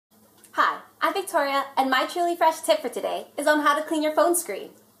Victoria, and my Truly Fresh tip for today is on how to clean your phone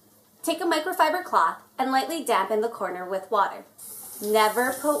screen. Take a microfiber cloth and lightly dampen the corner with water.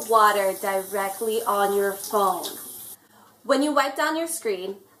 Never put water directly on your phone. When you wipe down your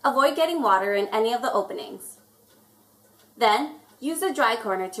screen, avoid getting water in any of the openings. Then, use the dry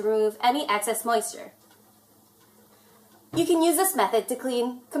corner to remove any excess moisture. You can use this method to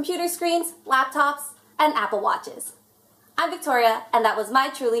clean computer screens, laptops, and Apple Watches. I'm Victoria, and that was my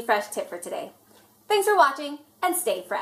Truly Fresh tip for today. Thanks for watching, and stay fresh.